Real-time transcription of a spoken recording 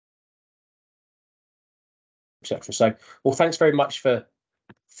etc. So, well, thanks very much for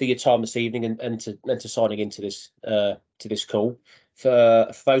your time this evening and to signing into this call.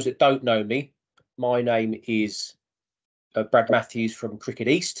 For those that don't know me, my name is Brad Matthews from Cricket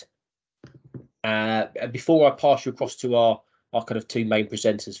East. Before I pass you across to our kind of two main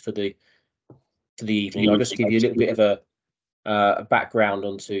presenters for the evening, I'll just give you a little bit of a background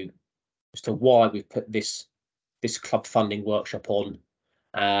as to why we've put this club funding workshop on,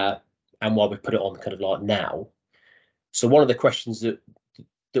 and why we've put it on kind of like now. So one of the questions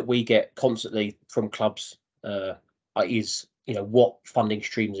that we get constantly from clubs is, what funding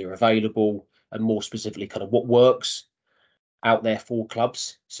streams are available, and more specifically, kind of what works out there for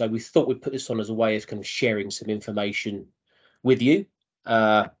clubs. So we thought we'd put this on as a way of kind of sharing some information with you,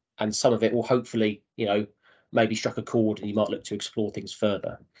 and some of it will hopefully, maybe struck a chord and you might look to explore things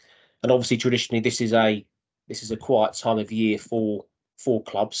further. And obviously, traditionally, this is a quiet time of year for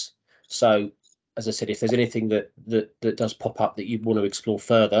clubs. So, as I said, if there's anything that does pop up that you want to explore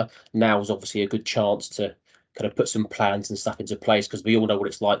further, now is obviously a good chance to kind of put some plans and stuff into place, because we all know what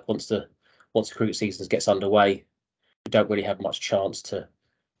it's like once the cricket season gets underway. We don't really have much chance to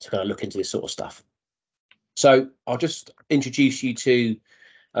kind of look into this sort of stuff. So I'll just introduce you to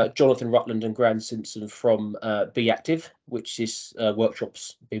Jonathan Rutland and Graham Simpson from BeActive, which this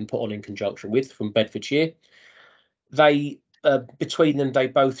workshop's been put on in conjunction with, from Bedfordshire. They, between them, they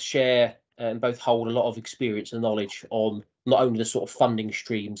both share and both hold a lot of experience and knowledge on not only the sort of funding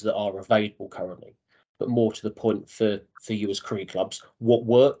streams that are available currently, but more to the point for you as cricket clubs, what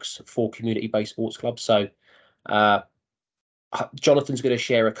works for community-based sports clubs. So Jonathan's going to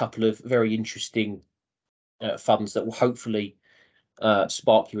share a couple of very interesting funds that will hopefully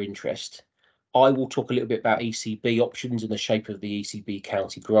spark your interest. I will talk a little bit about ECB options in the shape of the ECB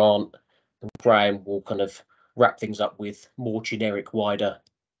county grant, and Graham will kind of wrap things up with more generic, wider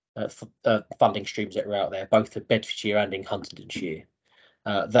funding streams that are out there, both for Bedfordshire and in Huntingdonshire,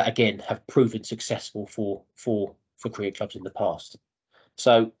 that again have proven successful for cricket clubs in the past.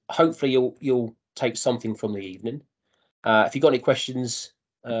 So hopefully you'll take something from the evening. If you've got any questions,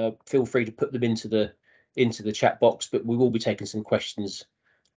 feel free to put them into the chat box, but we will be taking some questions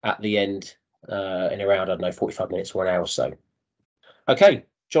at the end in around, I don't know, 45 minutes or an hour or so. Okay,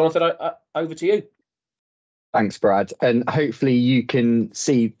 Jonathan, over to you. Thanks, Brad. And hopefully you can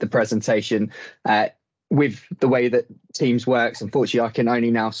see the presentation with the way that Teams works. Unfortunately, I can only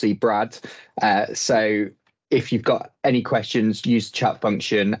now see Brad. So if you've got any questions, use the chat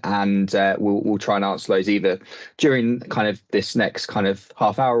function, and we'll try and answer those either during kind of this next kind of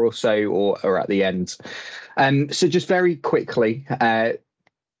half hour or so, or at the end. So just very quickly,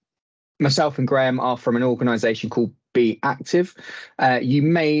 myself and Graham are from an organisation called BeActive. You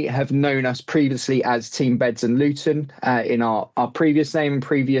may have known us previously as Team Beds and Luton in our previous name and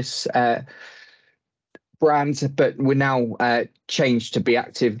previous brand, but we're now changed to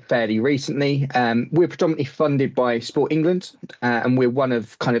BeActive fairly recently. We're predominantly funded by Sport England, and we're one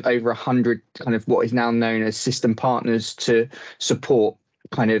of kind of over 100 kind of what is now known as system partners to support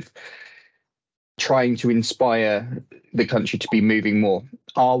kind of trying to inspire the country to be moving more.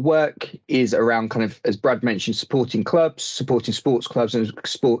 Our work is around kind of, as Brad mentioned, supporting clubs, supporting sports clubs, and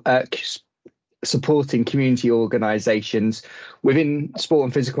supporting community organisations within sport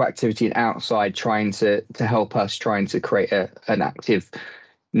and physical activity and outside, trying to help us trying to create an active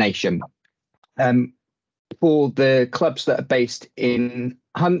nation. For the clubs that are based in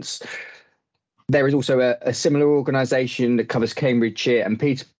Hunts, there is also a similar organisation that covers Cambridgeshire and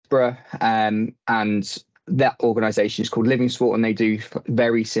Peterborough, and that organisation is called Living Sport, and they do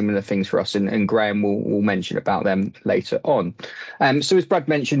very similar things for us, and Graham will mention about them later on. So as Brad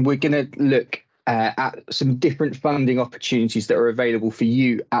mentioned, we're going to look at some different funding opportunities that are available for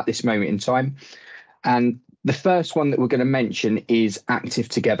you at this moment in time. And the first one that we're going to mention is Active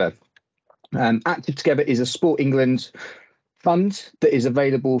Together. Active Together is a Sport England fund that is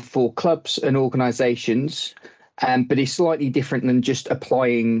available for clubs and organisations, but it's slightly different than just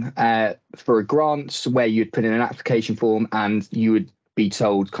applying for a grant where you'd put in an application form and you would be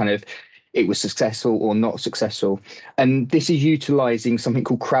told kind of it was successful or not successful. And this is utilising something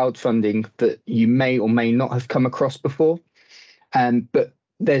called crowdfunding that you may or may not have come across before. But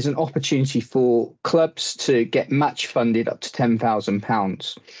there's an opportunity for clubs to get match funded up to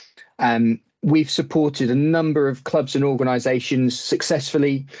 £10,000. We've supported a number of clubs and organisations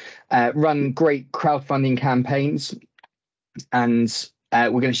successfully, run great crowdfunding campaigns, and we're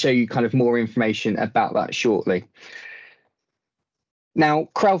going to show you kind of more information about that shortly. Now,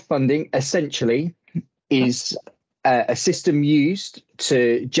 crowdfunding essentially is a system used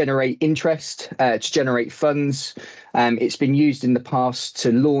to generate interest, to generate funds. It's been used in the past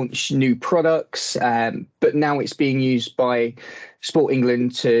to launch new products, but now it's being used by Sport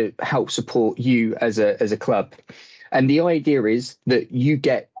England to help support you as a club. And the idea is that you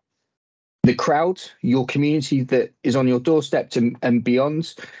get the crowd, your community that is on your doorstep and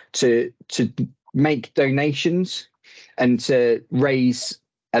beyond, to make donations and to raise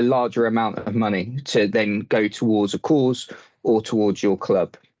a larger amount of money to then go towards a cause or towards your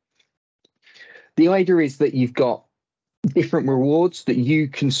club. The idea is that you've got different rewards that you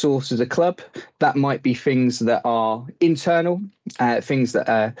can source as a club. That might be things that are internal, things that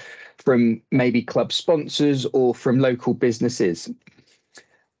are from maybe club sponsors or from local businesses.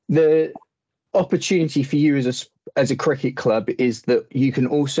 The opportunity for you as a cricket club is that you can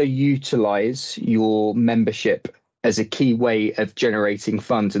also utilize your membership as a key way of generating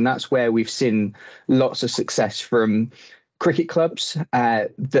funds, and that's where we've seen lots of success from cricket clubs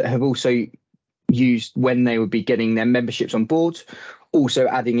that have also used, when they would be getting their memberships on board, also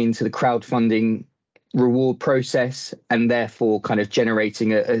adding into the crowdfunding reward process, and therefore kind of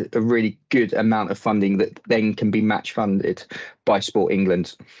generating a really good amount of funding that then can be match funded by Sport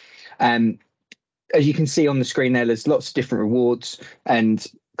England. As you can see on the screen there's lots of different rewards, and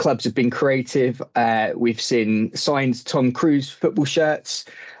clubs have been creative. We've seen signed Tom Cruise football shirts.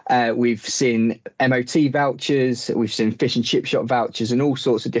 We've seen MOT vouchers. We've seen fish and chip shop vouchers and all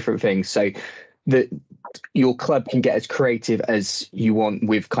sorts of different things. So that your club can get as creative as you want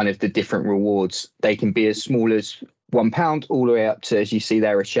with kind of the different rewards. They can be as small as £1 all the way up to, as you see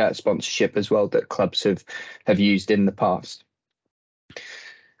there, a shirt sponsorship as well that clubs have used in the past.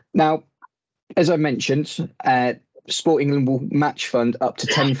 Now, as I mentioned, Sport England will match fund up to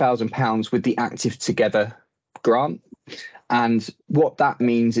 £10,000 with the Active Together grant. And what that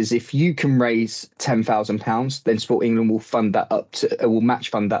means is if you can raise £10,000, then Sport England will fund that will match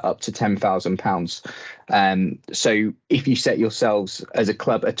fund that up to £10,000. So if you set yourselves as a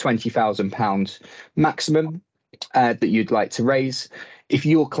club a £20,000 maximum that you'd like to raise, if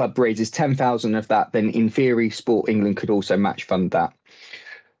your club raises 10,000 of that, then in theory, Sport England could also match fund that.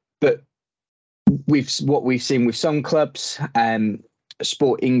 But what we've seen with some clubs,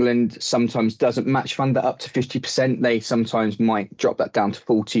 Sport England sometimes doesn't match fund that up to 50%. They sometimes might drop that down to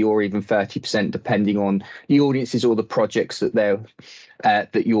 40 or even 30%, depending on the audiences or the projects that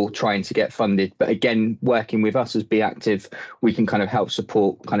that you're trying to get funded. But again, working with us as BeActive, we can kind of help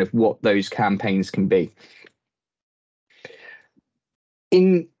support kind of what those campaigns can be.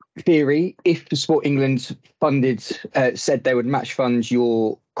 In theory, if Sport England said they would match fund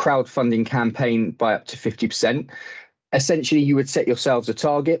your crowdfunding campaign by up to 50%, essentially you would set yourselves a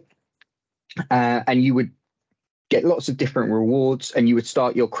target and you would get lots of different rewards and you would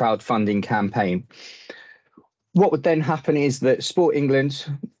start your crowdfunding campaign. What would then happen is that Sport England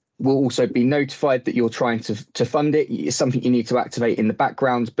will also be notified that you're trying to fund it. It's something you need to activate in the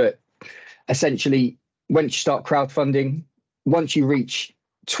background, but essentially once you start crowdfunding, once you reach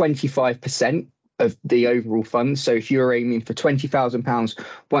 25% of the overall funds, so if you're aiming for £20,000,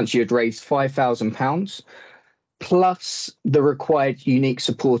 once you had raised £5,000, plus the required unique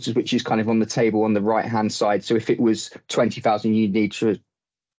supporters, which is kind of on the table on the right hand side. So if it was 20,000, you'd need to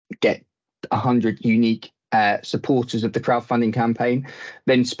get 100 unique supporters of the crowdfunding campaign.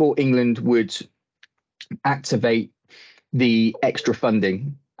 Then Sport England would activate the extra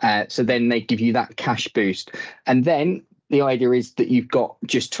funding. So then they give you that cash boost. And then the idea is that you've got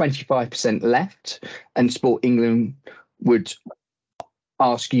just 25% left, and Sport England would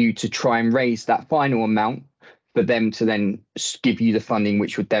ask you to try and raise that final amount for them to then give you the funding,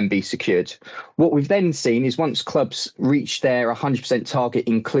 which would then be secured. What we've then seen is once clubs reach their 100% target,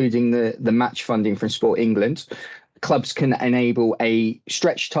 including the match funding from Sport England, clubs can enable a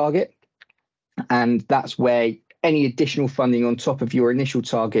stretch target. And that's where any additional funding on top of your initial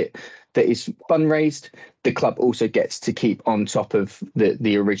target that is fundraised, the club also gets to keep on top of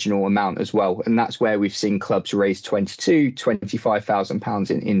the original amount as well. And that's where we've seen clubs raise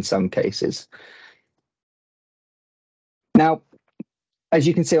 £25,000 in some cases. Now, as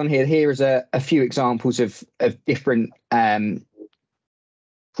you can see on here is a few examples of different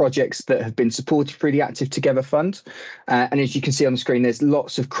projects that have been supported through the Active Together Fund. And as you can see on the screen, there's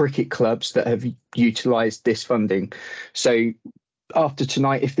lots of cricket clubs that have utilised this funding. So after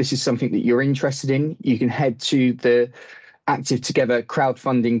tonight, if this is something that you're interested in, you can head to the Active Together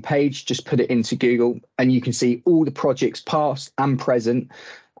crowdfunding page, just put it into Google, and you can see all the projects past and present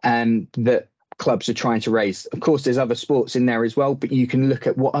that clubs are trying to raise. Of course, there's other sports in there as well, but you can look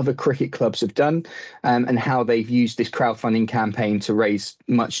at what other cricket clubs have done and how they've used this crowdfunding campaign to raise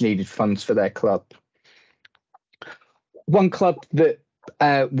much needed funds for their club. One club that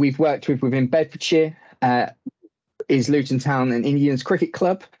we've worked with within Bedfordshire is Luton Town and Indians Cricket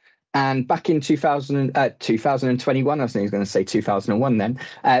Club. And back in 2021, I was going to say 2001 then,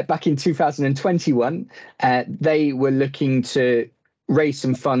 back in 2021, they were looking to raise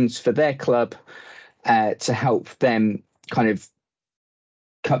some funds for their club to help them kind of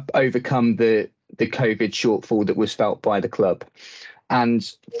overcome the COVID shortfall that was felt by the club. And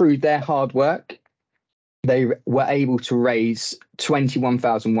through their hard work, they were able to raise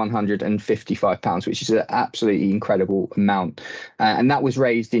 £21,155, which is an absolutely incredible amount. And that was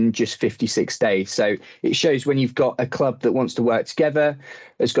raised in just 56 days. So it shows when you've got a club that wants to work together,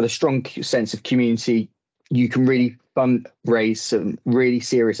 has got a strong sense of community, you can really fundraise some really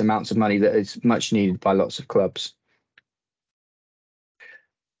serious amounts of money that is much needed by lots of clubs.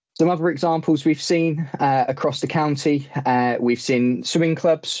 Some other examples we've seen across the county, we've seen swimming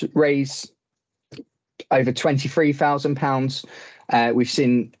clubs raise over £23,000. We've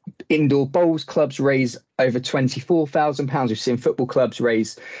seen indoor bowls clubs raise over £24,000. We've seen football clubs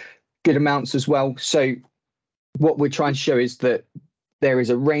raise good amounts as well. So what we're trying to show is that there is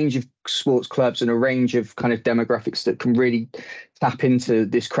a range of sports clubs and a range of kind of demographics that can really tap into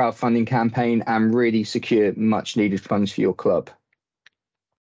this crowdfunding campaign and really secure much needed funds for your club.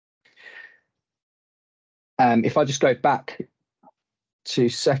 If I just go back 2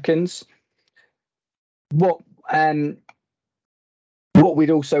 seconds, what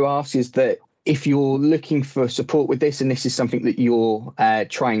we'd also ask is that if you're looking for support with this, and this is something that you're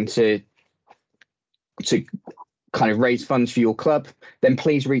trying to kind of raise funds for your club, then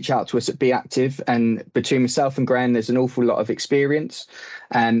please reach out to us at BeActive. And between myself and Graham, there's an awful lot of experience.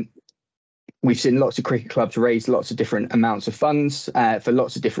 We've seen lots of cricket clubs raise lots of different amounts of funds for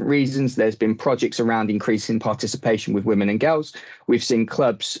lots of different reasons. There's been projects around increasing participation with women and girls. We've seen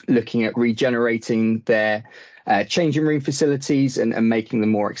clubs looking at regenerating their changing room facilities and making them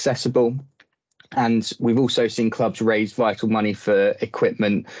more accessible. And we've also seen clubs raise vital money for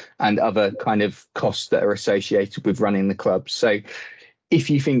equipment and other kind of costs that are associated with running the club. So if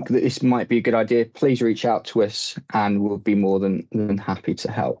you think that this might be a good idea, please reach out to us and we'll be more than happy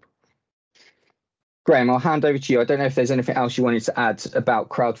to help. Graham, I'll hand over to you. I don't know if there's anything else you wanted to add about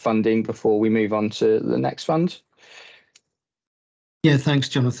crowdfunding before we move on to the next fund. Yeah, thanks,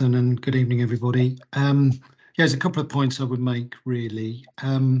 Jonathan, and good evening, everybody. There's a couple of points I would make, really.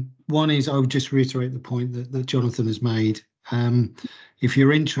 One is I would just reiterate the point that Jonathan has made. If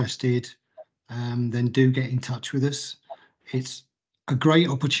you're interested, then do get in touch with us. It's a great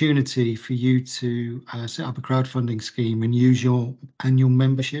opportunity for you to set up a crowdfunding scheme and use your annual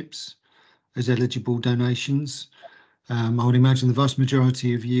memberships as eligible donations. I would imagine the vast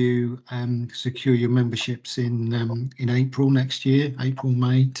majority of you secure your memberships in April next year, April,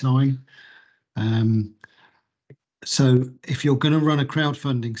 May time. So if you're going to run a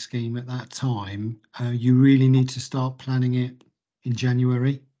crowdfunding scheme at that time, you really need to start planning it in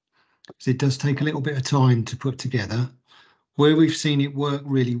January. So it does take a little bit of time to put together. Where we've seen it work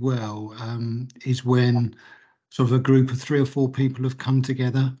really well is when sort of a group of 3 or 4 people have come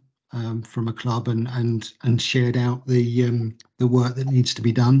together from a club and shared out the work that needs to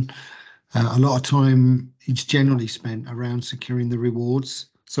be done. A lot of time it's generally spent around securing the rewards.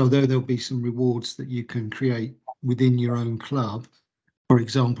 So although there'll be some rewards that you can create within your own club, for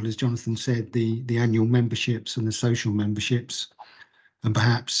example, as Jonathan said, the annual memberships and the social memberships, and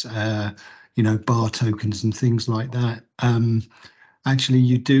perhaps bar tokens and things like that. Actually,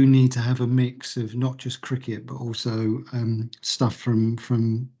 you do need to have a mix of not just cricket, but also stuff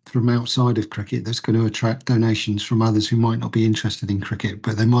from outside of cricket that's going to attract donations from others who might not be interested in cricket,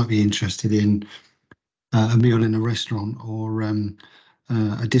 but they might be interested in a meal in a restaurant or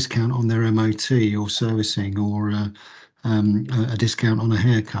a discount on their MOT or servicing, or a discount on a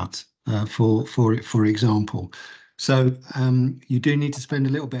haircut, for example. So you do need to spend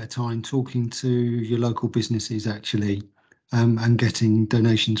a little bit of time talking to your local businesses, actually, and getting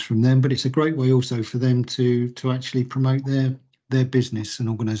donations from them. But it's a great way also for them to actually promote their business and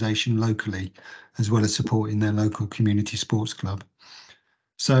organisation locally, as well as supporting their local community sports club.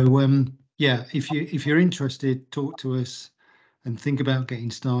 So if you're interested, talk to us and think about getting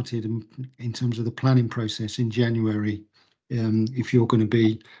started in terms of the planning process in January. If you're going to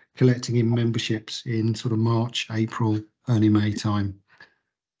be collecting in memberships in sort of March, April, early May time.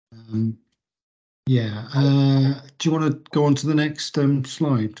 Do you want to go on to the next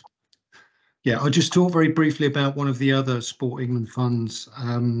slide? Yeah, I'll just talk very briefly about one of the other Sport England funds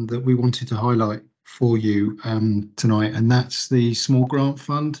that we wanted to highlight for you tonight, and that's the Small Grant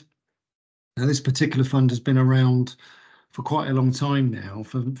Fund. Now, this particular fund has been around for quite a long time now,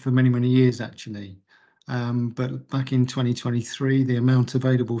 for many, many years, actually. But back in 2023, the amount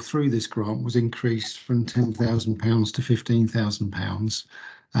available through this grant was increased from £10,000 to £15,000.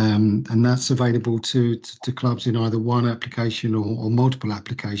 And that's available to clubs in either one application or multiple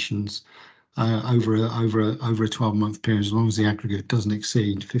applications over a 12-month period, as long as the aggregate doesn't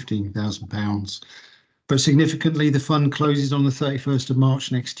exceed £15,000. But significantly, the fund closes on the 31st of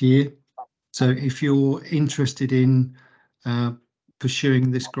March next year. So if you're interested in pursuing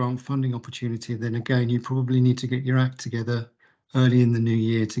this grant funding opportunity, then again, you probably need to get your act together early in the new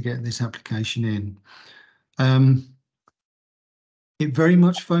year to get this application in. It very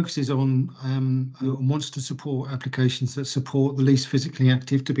much focuses on wants to support applications that support the least physically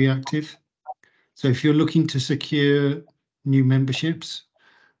active to be active. So if you're looking to secure new memberships,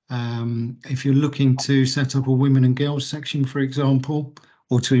 if you're looking to set up a women and girls section, for example,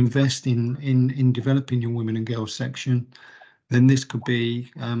 or to invest in developing your women and girls section, then this could be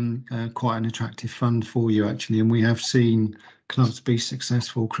quite an attractive fund for you, actually. And we have seen clubs be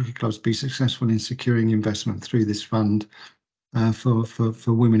successful, cricket clubs be successful in securing investment through this fund for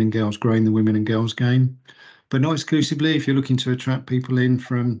women and girls, growing the women and girls game. But not exclusively. If you're looking to attract people in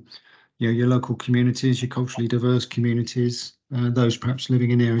from your local communities, your culturally diverse communities, those perhaps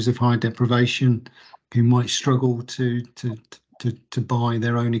living in areas of high deprivation who might struggle to buy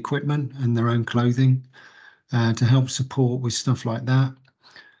their own equipment and their own clothing, to help support with stuff like that,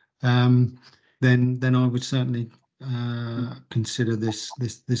 then I would certainly consider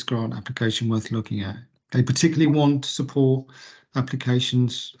this grant application worth looking at. They particularly want to support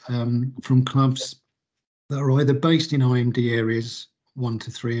applications from clubs that are either based in IMD areas 1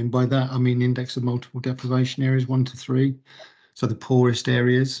 to 3, and by that I mean index of multiple deprivation areas 1 to 3, so the poorest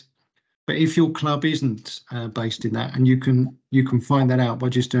areas. But if your club isn't based in that, and you can find that out by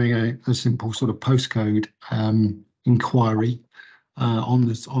just doing a simple sort of postcode inquiry on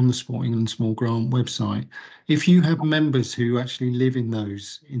the Sport England Small Grant website. If you have members who actually live in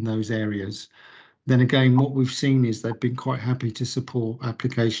those areas, then again, what we've seen is they've been quite happy to support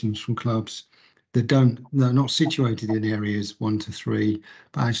applications from clubs that are not situated in areas 1 to 3,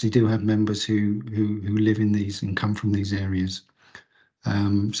 but actually do have members who live in these and come from these areas.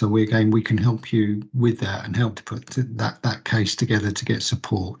 So we can help you with that and help to put that case together to get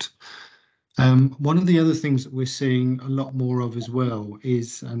support. One of the other things that we're seeing a lot more of as well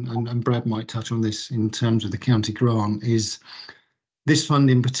is, and Brad might touch on this in terms of the county grant, is this fund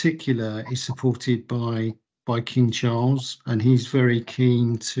in particular is supported by King Charles, and he's very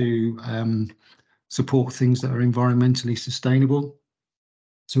keen to support things that are environmentally sustainable.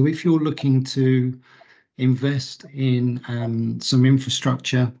 So if you're looking to invest in some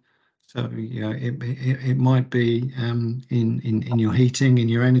infrastructure, so it might be in your heating, in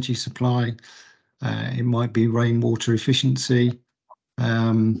your energy supply, it might be rainwater efficiency,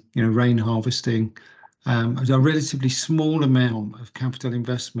 rain harvesting. A relatively small amount of capital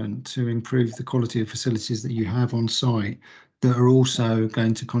investment to improve the quality of facilities that you have on site that are also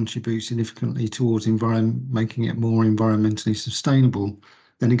going to contribute significantly towards making it more environmentally sustainable,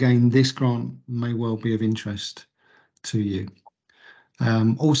 then again, this grant may well be of interest to you.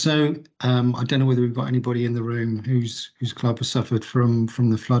 Also, I don't know whether we've got anybody in the room whose club has suffered from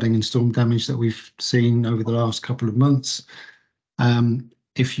the flooding and storm damage that we've seen over the last couple of months.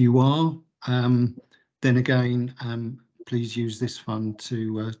 If you are, then again, please use this fund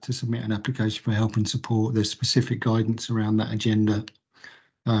to submit an application for help and support. There's specific guidance around that agenda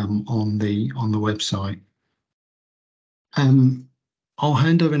on the website. I'll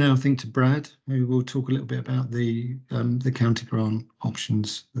hand over now, I think, to Brad, who will talk a little bit about the county grant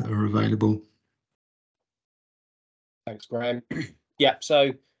options that are available. Thanks, Graham. Yeah,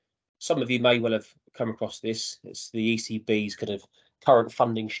 so some of you may well have come across this. It's the ECB's kind of current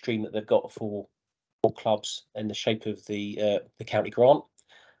funding stream that they've got for clubs in the shape of the county grant,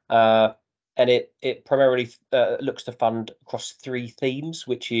 and it primarily looks to fund across 3 themes,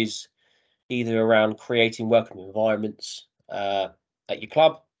 which is either around creating welcoming environments at your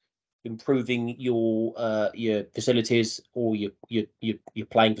club, improving your facilities or your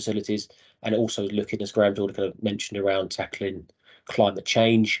playing facilities, and also looking, as Graham's already kind of mentioned, around tackling climate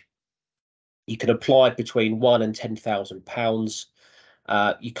change. You can apply between £1,000 and £10,000.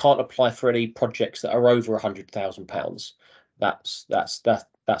 You can't apply for any projects that are over £100,000. That's not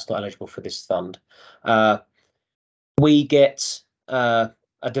eligible for this fund. We get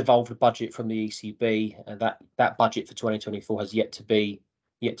a devolved budget from the ECB, and that budget for 2024 has yet to be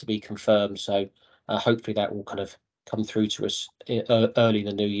confirmed. So hopefully that will kind of come through to us early in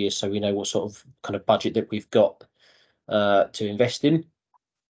the new year, so we know what sort of kind of budget that we've got to invest in.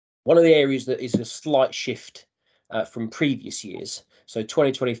 One of the areas that is a slight shift from previous years So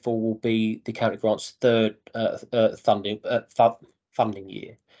 2024 will be the county grant's third funding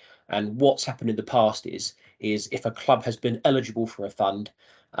year. And what's happened in the past is if a club has been eligible for a fund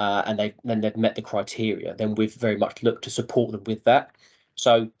and they've met the criteria, then we've very much looked to support them with that.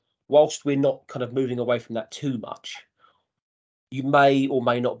 So whilst we're not kind of moving away from that too much, you may or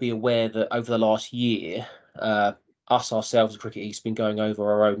may not be aware that over the last year, ourselves at Cricket East, been going over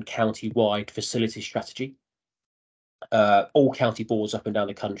our own county-wide facility strategy. All county boards up and down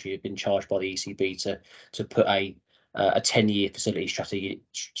the country have been charged by the ECB to put a 10-year facility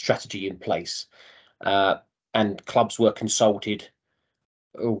strategy in place, and clubs were consulted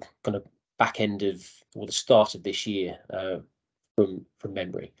kind of back end of or the start of this year from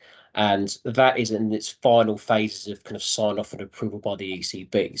memory, and that is in its final phases of kind of sign off and approval by the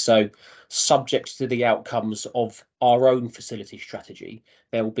ECB. So subject to the outcomes of our own facility strategy,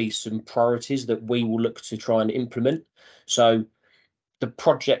 there will be some priorities that we will look to try and implement. So the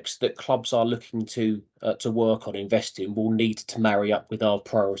projects that clubs are looking to work on, invest in, will need to marry up with our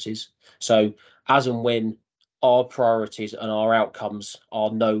priorities. So as and when our priorities and our outcomes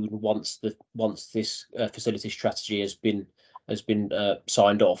are known once this facility strategy has been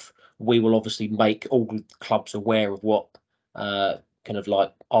signed off, we will obviously make all clubs aware of what kind of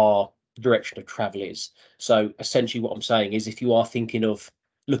like our direction of travel is. So essentially what I'm saying is, if you are thinking of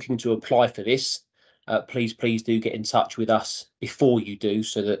looking to apply for this, please do get in touch with us before you do,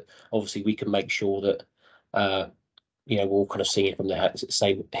 so that obviously we can make sure that we're all kind of singing from the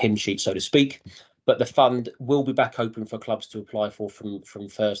same hymn sheet, so to speak. But the fund will be back open for clubs to apply for from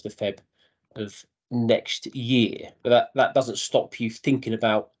 1st of Feb of next year. But that doesn't stop you thinking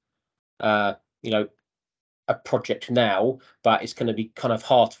about a project now, but it's going to be kind of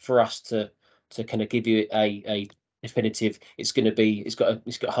hard for us to kind of give you a definitive. It's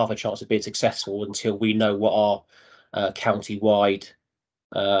got half a chance of being successful until we know what our county-wide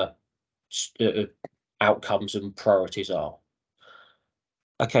outcomes and priorities are.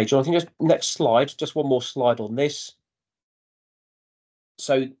 Okay, Jonathan, just next slide, just one more slide on this.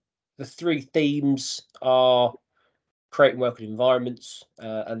 So the three themes are creating working environments,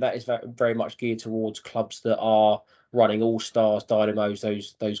 and that is very much geared towards clubs that are running All Stars, Dynamos,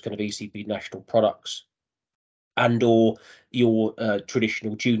 those kind of ECB national products, and or your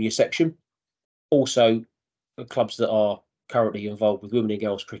traditional junior section. Also, clubs that are currently involved with women and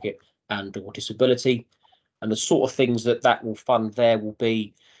girls cricket and or disability. And the sort of things that will fund there will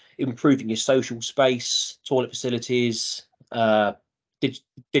be improving your social space, toilet facilities,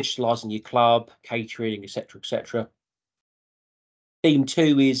 digitalising your club, catering, etc., etc. Theme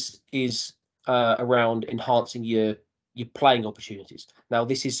 2 is around enhancing your playing opportunities. Now,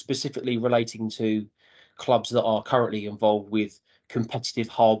 this is specifically relating to clubs that are currently involved with competitive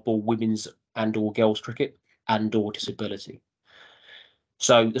hardball women's and or girls cricket and or disability.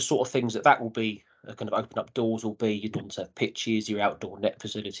 So the sort of things that will be kind of open up doors will be your non-turf pitches, your outdoor net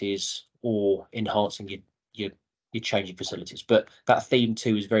facilities, or enhancing your changing facilities. But that theme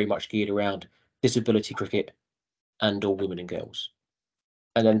 2 is very much geared around disability cricket and or women and girls.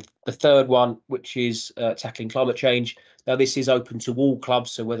 And then the third one, which is tackling climate change. Now, this is open to all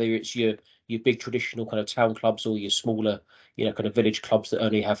clubs. So whether it's your big traditional kind of town clubs or your smaller, kind of village clubs that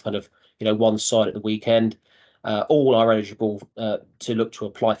only have kind of, one side at the weekend, all are eligible to look to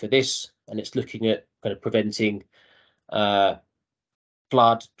apply for this. And it's looking at kind of preventing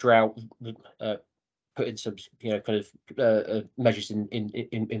flood, drought, putting some, kind of measures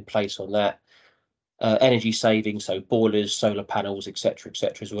in place on that. Energy saving, so boilers, solar panels, etc.,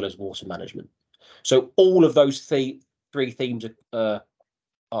 as well as water management. So all of those three themes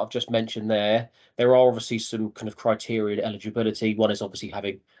I've just mentioned there. There are obviously some kind of criteria to eligibility. One is obviously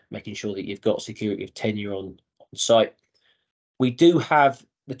making sure that you've got security of tenure on site. We do have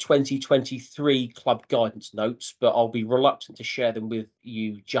the 2023 club guidance notes, but I'll be reluctant to share them with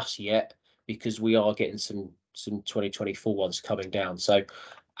you just yet because we are getting some 2024 ones coming down. So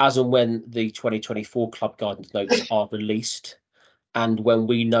as and when the 2024 club guidance notes are released, and when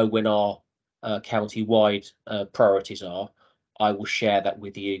we know when our county-wide priorities are, I will share that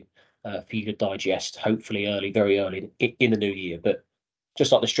with you for you to digest, hopefully very early in the new year. But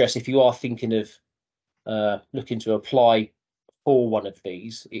just like to stress, if you are thinking of looking to apply for one of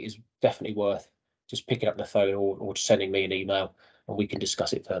these, it is definitely worth just picking up the phone or sending me an email, and we can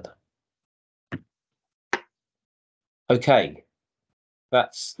discuss it further. Okay.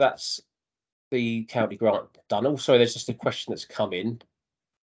 That's the county grant done. Also, there's just a question that's come in.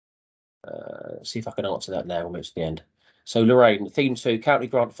 See if I can answer that now. Almost the end. So Lorraine, theme 2, county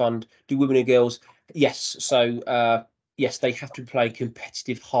grant fund. Do women and girls? Yes. So yes, they have to play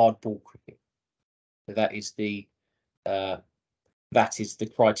competitive hardball cricket. So that is the that is the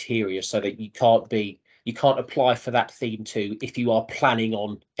criteria, so that you can't apply for that theme too if you are planning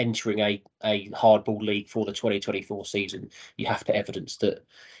on entering a hardball league for the 2024 season. You have to evidence that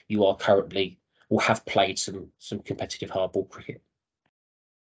you are currently or have played some competitive hardball cricket.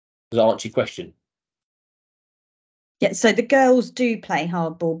 Does that answer your question? Yeah, so the girls do play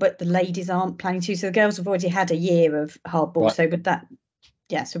hardball, but the ladies aren't planning to. So the girls have already had a year of hardball. Right. So would that,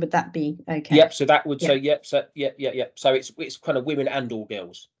 so would that be okay? Yep. So that would Yeah. so yep. So yep. So it's kind of women and all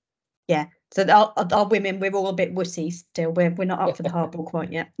girls. Yeah. So our women, we're all a bit wussy still. We're not up for the hardball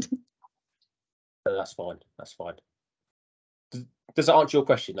quite yet. No, that's fine. That's fine. Does that answer your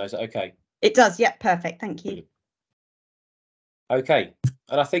question though? Is that okay? It does. Yeah. Perfect. Thank you. Okay.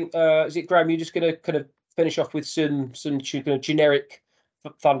 And I think is it Graham? You're just going to kind of finish off with some kind of generic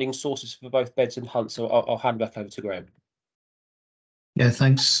funding sources for both beds and hunts. So I'll hand back over to Graham. Yeah,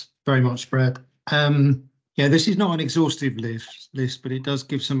 thanks very much, Brad. Yeah, this is not an exhaustive list, but it does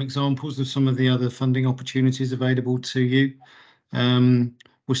give some examples of some of the other funding opportunities available to you.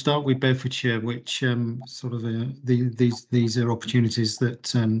 We'll start with Bedfordshire, which sort of these are opportunities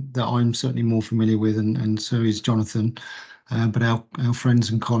that I'm certainly more familiar with, and so is Jonathan. But our friends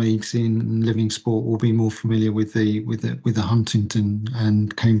and colleagues in Living Sport will be more familiar with the Huntingdon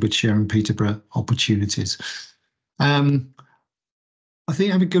and Cambridgeshire and Peterborough opportunities. I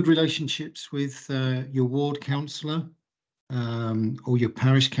think having good relationships with your ward councillor or your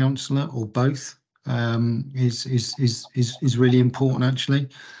parish councillor or both is really important. Actually,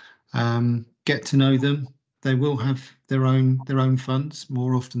 get to know them. They will have their own funds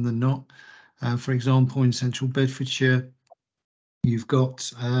more often than not. For example, in Central Bedfordshire, you've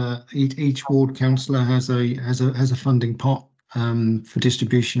got each ward councillor has a funding pot for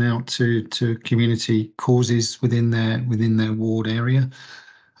distribution out to community causes within their ward area.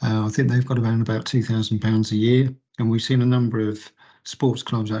 I think they've got around about £2,000 a year, and we've seen a number of sports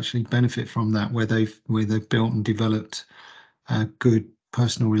clubs actually benefit from that, where they've built and developed good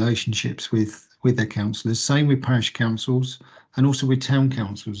personal relationships with their councillors. Same with parish councils and also with town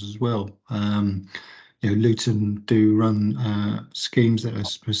councils as well. Luton do run schemes that are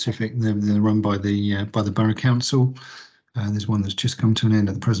specific. They're run by the borough council. There's one that's just come to an end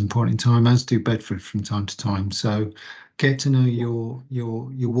at the present point in time, as do Bedford from time to time. So get to know your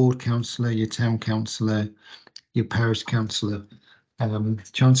ward councillor, your town councillor, your parish councillor.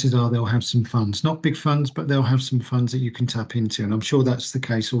 Chances are they'll have some funds, not big funds, but they'll have some funds that you can tap into. And I'm sure that's the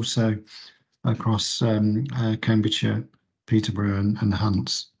case also across Cambridgeshire, Peterborough and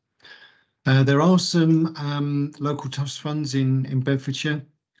Hunts. There are some local trust funds in Bedfordshire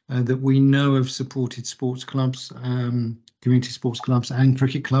that we know have supported sports clubs, community sports clubs and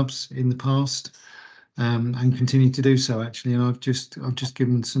cricket clubs in the past, and continue to do so actually. And I've just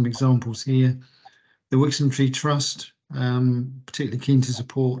given some examples here. The Wixham Tree Trust, particularly keen to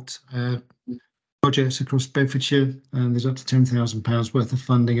support projects across Bedfordshire. There's up to £10,000 worth of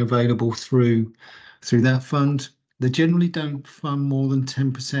funding available through that fund. They generally don't fund more than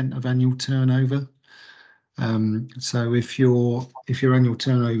 10% of annual turnover. So if your annual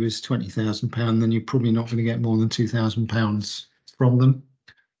turnover is £20,000, then you're probably not going to get more than £2,000 from them.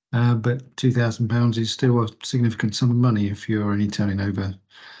 But £2,000 is still a significant sum of money if you're only turning over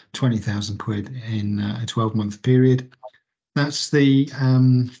 20,000 quid in a 12-month period. That's the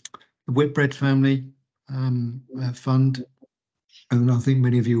Whitbread Family Fund, and I think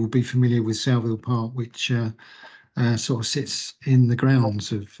many of you will be familiar with Salville Park, which sort of sits in the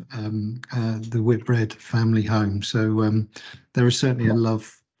grounds of the Whitbread family home. So there is certainly a love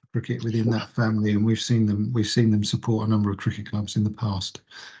for cricket within that family, and we've seen them support a number of cricket clubs in the past.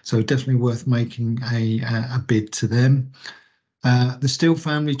 So definitely worth making a bid to them. The Steele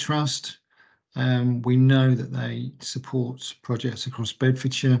Family Trust, we know that they support projects across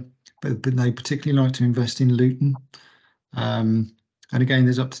Bedfordshire, but they particularly like to invest in Luton. And again,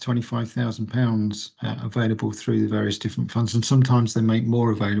 there's up to £25,000 available through the various different funds, and sometimes they make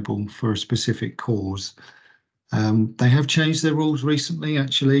more available for a specific cause. They have changed their rules recently,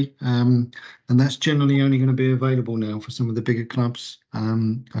 actually, and that's generally only going to be available now for some of the bigger clubs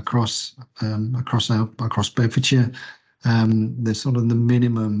across Bedfordshire. The sort of the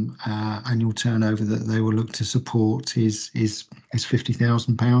minimum annual turnover that they will look to support is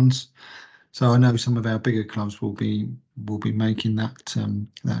 £50,000. So I know some of our bigger clubs will be making that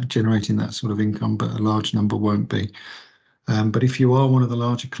generating that sort of income, but a large number won't be. But if you are one of the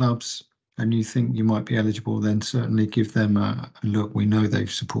larger clubs and you think you might be eligible, then certainly give them a look. We know they've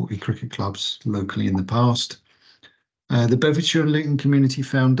supported cricket clubs locally in the past. The Bedfordshire and Luton Community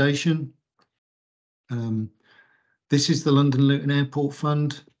Foundation. This is the London Luton Airport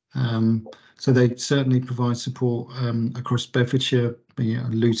Fund. So they certainly provide support across Bedfordshire,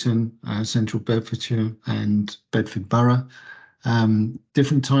 Luton, Central Bedfordshire and Bedford Borough.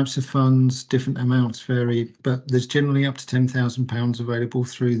 Different types of funds, different amounts vary, but there's generally up to £10,000 available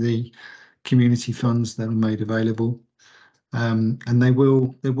through the community funds that are made available. And they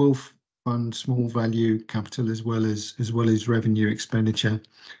will fund small value capital as well as revenue expenditure.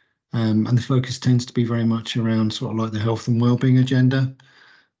 And the focus tends to be very much around sort of like the health and wellbeing agenda,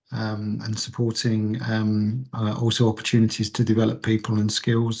 and supporting also opportunities to develop people and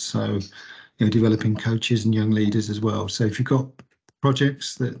skills. So, developing coaches and young leaders as well. So if you've got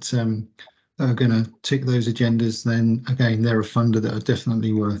projects that are going to tick those agendas, then again, they're a funder that are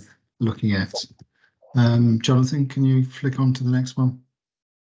definitely worth looking at. Jonathan, can you flick on to the next one?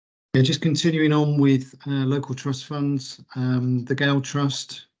 Yeah, just continuing on with local trust funds, the Gale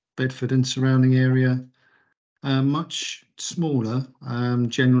Trust, Bedford and surrounding area, much smaller,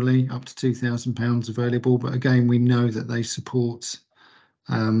 generally up to £2,000 available. But again, we know that they support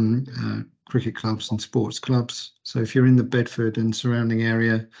cricket clubs and sports clubs. So if you're in the Bedford and surrounding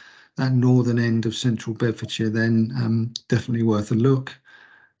area, that northern end of central Bedfordshire, then definitely worth a look.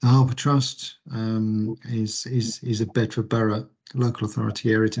 The Harbour Trust is a Bedford Borough local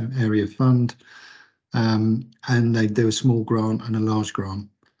authority area fund, and they do a small grant and a large grant.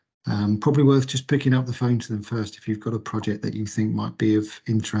 Probably worth just picking up the phone to them first if you've got a project that you think might be of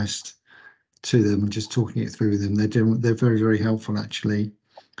interest to them, and just talking it through with them. They're very, very helpful actually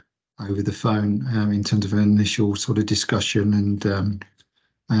over the phone in terms of an initial sort of discussion and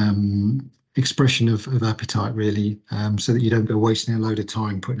expression of appetite really, so that you don't go wasting a load of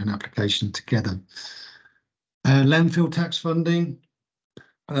time putting an application together. Landfill tax funding.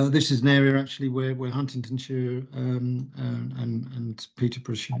 This is an area actually where Huntingdonshire and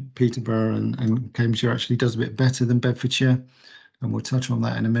Peterborough and Cambridgeshire actually does a bit better than Bedfordshire, and we'll touch on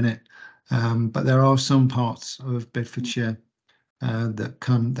that in a minute. But there are some parts of Bedfordshire that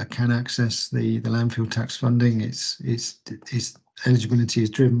can access the landfill tax funding. Its eligibility is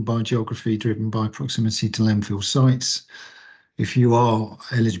driven by geography, driven by proximity to landfill sites. If you are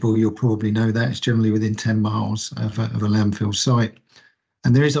eligible, you'll probably know that it's generally within 10 miles of a landfill site.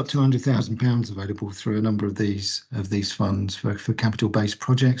 And there is up to £100,000 available through a number of these funds for capital-based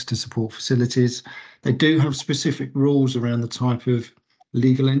projects to support facilities. They do have specific rules around the type of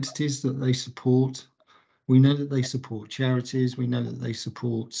legal entities that they support. We know that they support charities. We know that they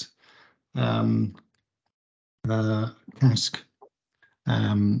support CASC,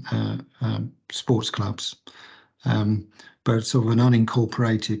 sports clubs, but sort of an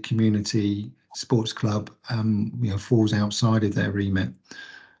unincorporated community sports club falls outside of their remit.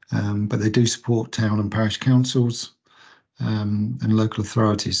 But they do support town and parish councils and local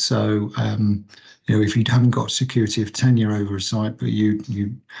authorities. So if you haven't got security of tenure over a site, but you're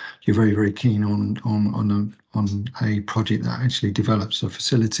very, very keen on a project that actually develops a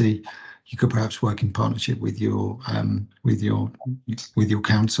facility, you could perhaps work in partnership with your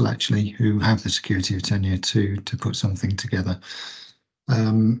council actually, who have the security of tenure to put something together.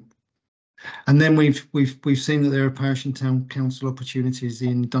 And then we've seen that there are parish and town council opportunities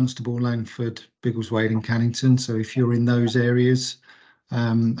in Dunstable, Langford, Biggleswade and Cannington. So if you're in those areas,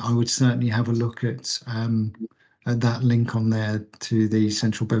 I would certainly have a look at that link on there to the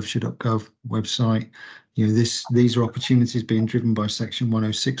centralbedfordshire.gov website. These are opportunities being driven by Section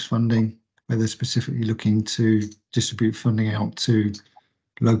 106 funding, where they're specifically looking to distribute funding out to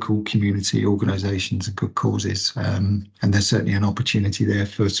local community organisations and good causes, and there's certainly an opportunity there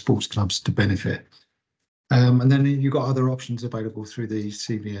for sports clubs to benefit. And then you've got other options available through the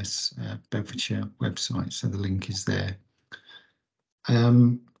CVS Bedfordshire website, so the link is there.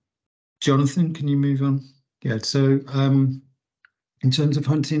 Jonathan, can you move on? Yeah, so in terms of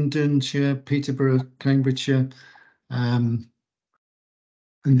Huntingdonshire, Peterborough, Cambridgeshire,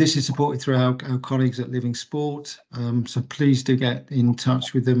 and this is supported through our colleagues at Living Sport. So please do get in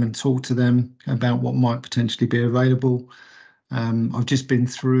touch with them and talk to them about what might potentially be available. I've just been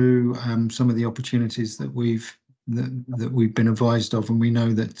through some of the opportunities that we've been advised of, and we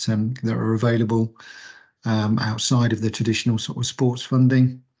know that are available outside of the traditional sort of sports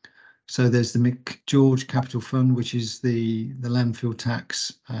funding. So there's the McGeorge Capital Fund, which is the landfill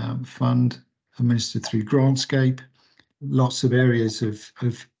tax fund administered through Grantscape. Lots of areas of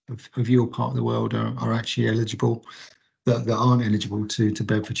your part of the world are actually eligible that aren't eligible to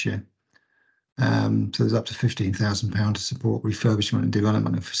Bedfordshire. So there's up to £15,000 to support refurbishment and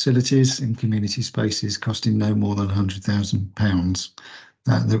development of facilities in community spaces costing no more than £100,000.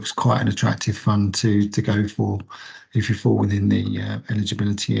 That looks quite an attractive fund to go for if you fall within the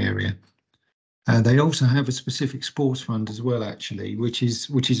eligibility area. They also have a specific sports fund as well, actually, which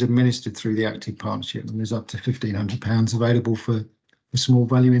is administered through the Active Partnership, and there's up to £1,500 available for small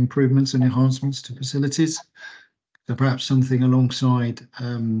value improvements and enhancements to facilities. So perhaps something alongside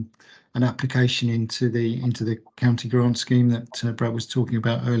an application into the county grant scheme that Brad was talking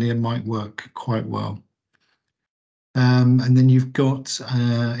about earlier might work quite well. And then you've got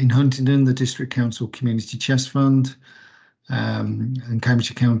in Huntingdon the District Council Community Chest Fund. And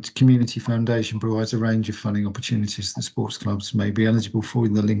Cambridgeshire County Community Foundation provides a range of funding opportunities that sports clubs may be eligible for.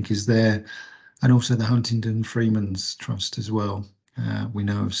 The link is there, and also the Huntingdon Freeman's Trust as well. We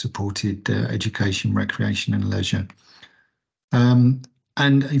know have supported education, recreation, and leisure. And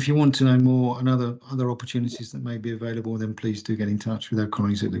if you want to know more and other opportunities that may be available, then please do get in touch with our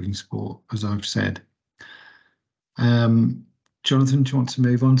colleagues at Living Sport, as I've said. Jonathan, do you want to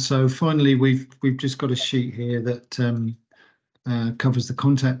move on? So finally, we've just got a sheet here that covers the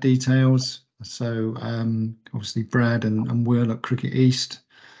contact details. So obviously Brad and Will at Cricket East,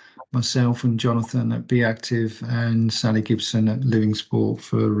 myself and Jonathan at BeActive, and Sally Gibson at Living Sport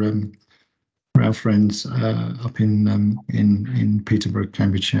for our friends up in Peterborough,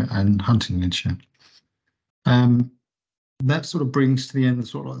 Cambridgeshire, and Huntingdonshire. That sort of brings to the end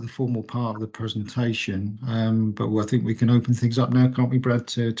sort of like the formal part of the presentation. But I think we can open things up now, can't we, Brad,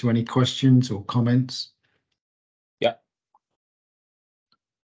 to any questions or comments?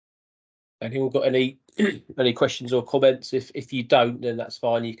 Anyone got any questions or comments? If you don't, then that's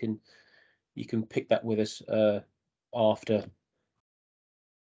fine. You can pick that with us after.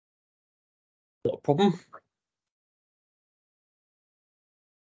 Not a problem.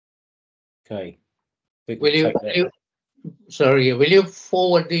 Okay. Will you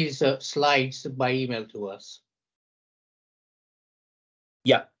forward these slides by email to us?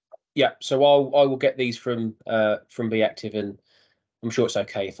 Yeah. So I will get these from BeActive, and I'm sure it's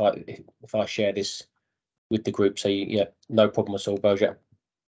okay if I share this with the group. So yeah, no problem at all, Boja.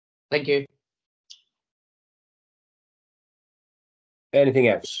 Thank you. Anything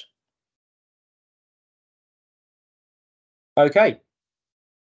else? Okay. I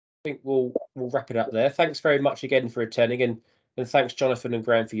think we'll wrap it up there. Thanks very much again for attending, and thanks Jonathan and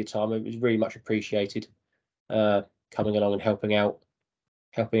Graham for your time. It was really much appreciated coming along and helping out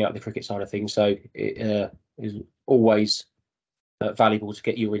the cricket side of things. So it is always valuable to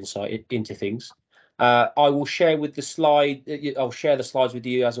get your insight into things. I will share with the slide. I'll share the slides with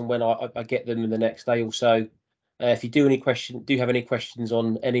you as and when I get them in the next day or so. If you do have any questions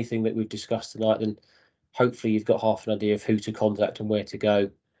on anything that we've discussed tonight, then hopefully you've got half an idea of who to contact and where to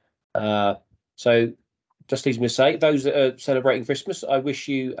go. So just leaves me to say, those that are celebrating Christmas, I wish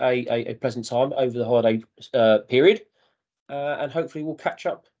you a pleasant time over the holiday period, and hopefully we'll catch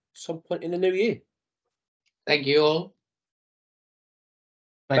up some point in the new year. Thank you all.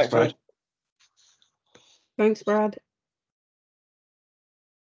 Thanks, Brad. Thanks, Brad.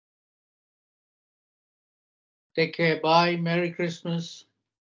 Take care. Bye. Merry Christmas.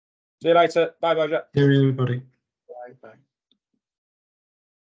 See you later. Bye, Boja. Here, everybody. Bye. Bye.